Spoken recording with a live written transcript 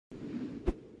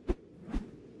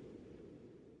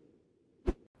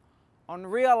on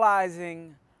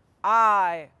realizing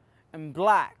I am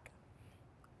black.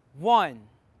 1.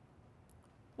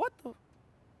 What the?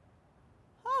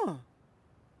 Huh.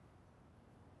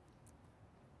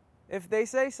 If they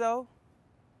say so.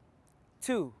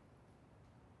 2.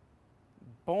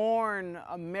 Born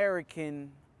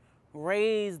American,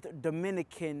 raised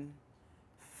Dominican,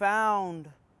 found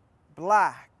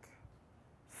black,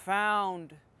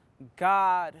 found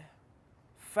God,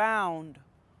 found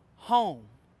home.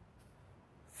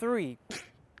 3.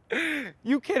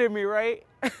 You kidding me, right?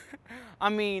 I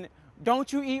mean,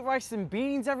 don't you eat rice and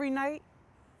beans every night?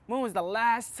 When was the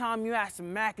last time you had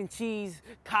some mac and cheese,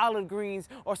 collard greens,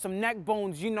 or some neck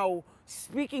bones? You know,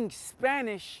 speaking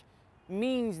Spanish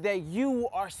means that you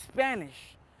are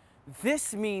Spanish.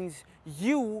 This means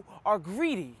you are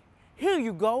greedy. Here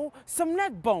you go, some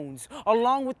neck bones,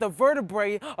 along with the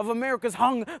vertebrae of America's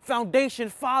hung foundation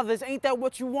fathers. Ain't that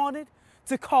what you wanted?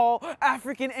 To call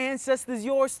African ancestors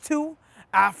yours too?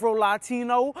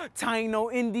 Afro-Latino,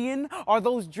 Taino-Indian, are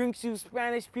those drinks you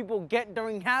Spanish people get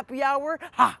during happy hour?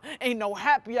 Ha! Ain't no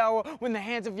happy hour when the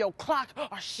hands of your clock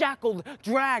are shackled,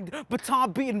 dragged,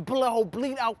 baton beaten, bullet hole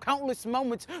bleed out countless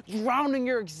moments, drowning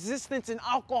your existence in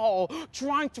alcohol,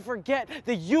 trying to forget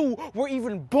that you were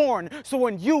even born. So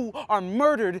when you are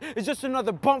murdered, it's just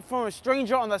another bump from a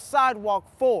stranger on the sidewalk.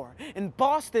 4. In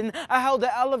Boston, I held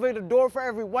the elevator door for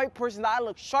every white person that I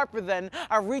looked sharper than.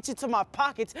 I reach into my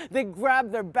pockets, they grab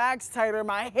their bags tighter,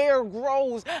 my hair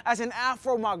grows as an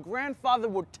afro. My grandfather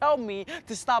would tell me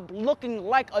to stop looking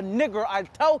like a nigger.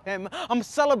 I'd tell him I'm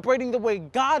celebrating the way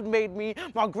God made me.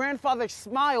 My grandfather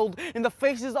smiled in the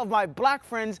faces of my black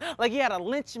friends like he had a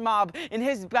lynch mob in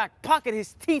his back pocket.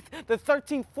 His teeth, the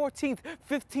 13th, 14th,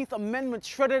 15th Amendment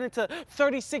shredded into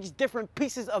 36 different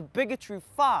pieces of bigotry.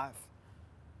 5.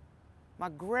 My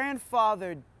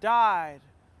grandfather died.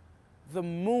 The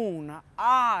moon,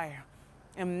 I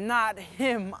am not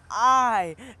him.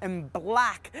 I am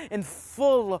black and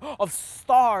full of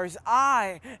stars.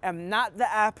 I am not the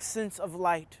absence of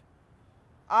light.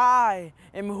 I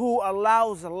am who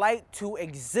allows light to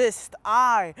exist.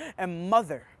 I am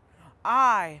mother.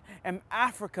 I am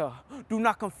Africa. Do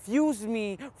not confuse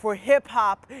me for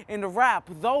hip-hop and rap.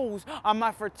 Those are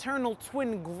my fraternal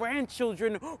twin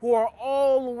grandchildren who are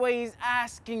always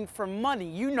asking for money.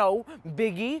 You know,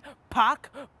 Biggie, Pac,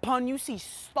 Pun. You see,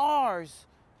 stars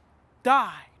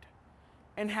died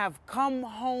and have come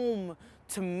home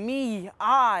to me.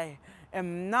 I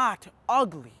am not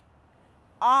ugly.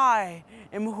 I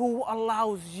am who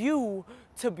allows you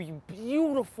to be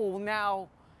beautiful. Now,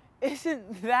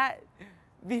 isn't that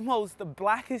the most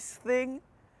blackest thing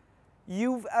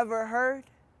you've ever heard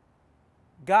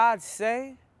God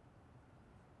say?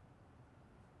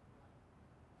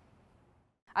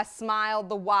 I smiled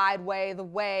the wide way, the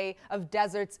way of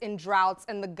deserts and droughts,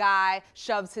 and the guy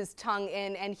shoves his tongue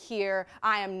in, and here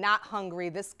I am not hungry,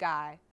 this guy